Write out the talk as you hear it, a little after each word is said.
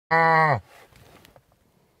Yeah,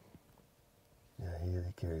 he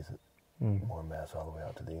carries it. More mass all the way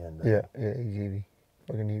out to the end. Yeah, he's heavy.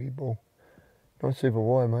 Like an heavy bull. Not super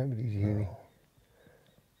wide, mate, but he's heavy.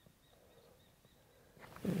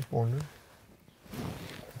 Just wandering.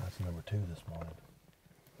 That's number 2 this morning.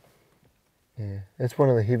 Yeah, that's one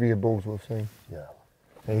of the heavier bulls we've seen. Yeah.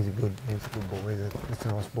 He's a good bull. It's a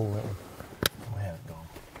nice bull, that one. We haven't gone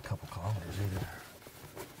a couple kilometres either.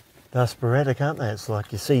 They're sporadic, aren't they? It's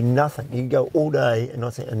like you see nothing. You can go all day and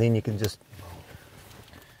not see, and then you can just...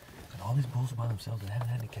 And all these bulls are by themselves. They haven't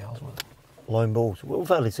had any cows with them. Lone bulls. We've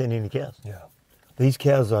hardly seen any cows. Yeah. These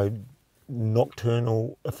cows are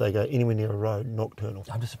nocturnal. If they go anywhere near a road, nocturnal.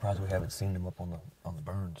 I'm just surprised we haven't seen them up on the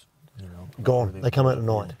burns. You know, gone. They come out at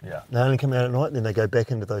night. Yeah. They only come out at night, then they go back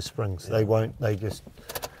into those springs. Yeah. They won't. They just.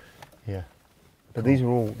 Yeah. But these are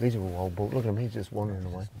all old bulls. Look at him. He's just wandering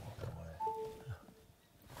away.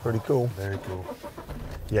 Pretty cool. Very cool.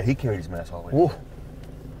 Yeah, he carried his mass all the way. Whoa.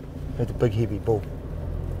 That's a big, heavy bull.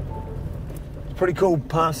 It's pretty cool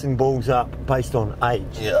passing bulls up based on age.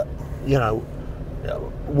 Yeah. You know,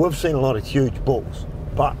 we've seen a lot of huge bulls,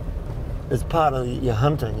 but as part of your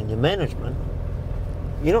hunting and your management,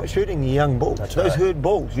 you're not shooting the young bulls. That's those right. herd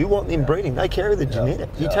bulls, you want them breeding. They carry the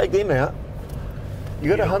genetics. You take them out, you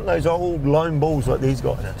got to hunt those old lone bulls like these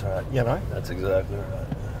guys. That's right. You know? That's exactly right.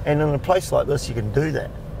 And in a place like this, you can do that.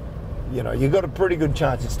 You know, you've got a pretty good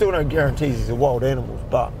chance. It still no guarantees these are wild animals,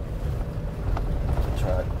 but That's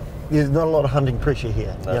right. there's not a lot of hunting pressure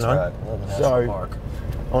here. That's you know? right. Well, the national park.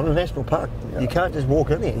 On a national park, you can't just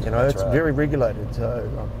walk in there. You know, That's it's right. very regulated.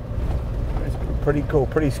 So it's pretty cool,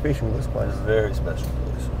 pretty special. This place. It's a very special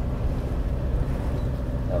place.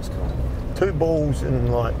 That was cool. 2 bulls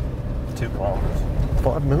in like 2 kilometers.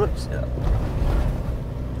 5 minutes. Yeah.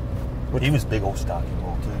 He was big old stocky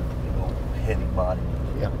bull too. Big old heavy body.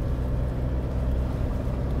 Yeah.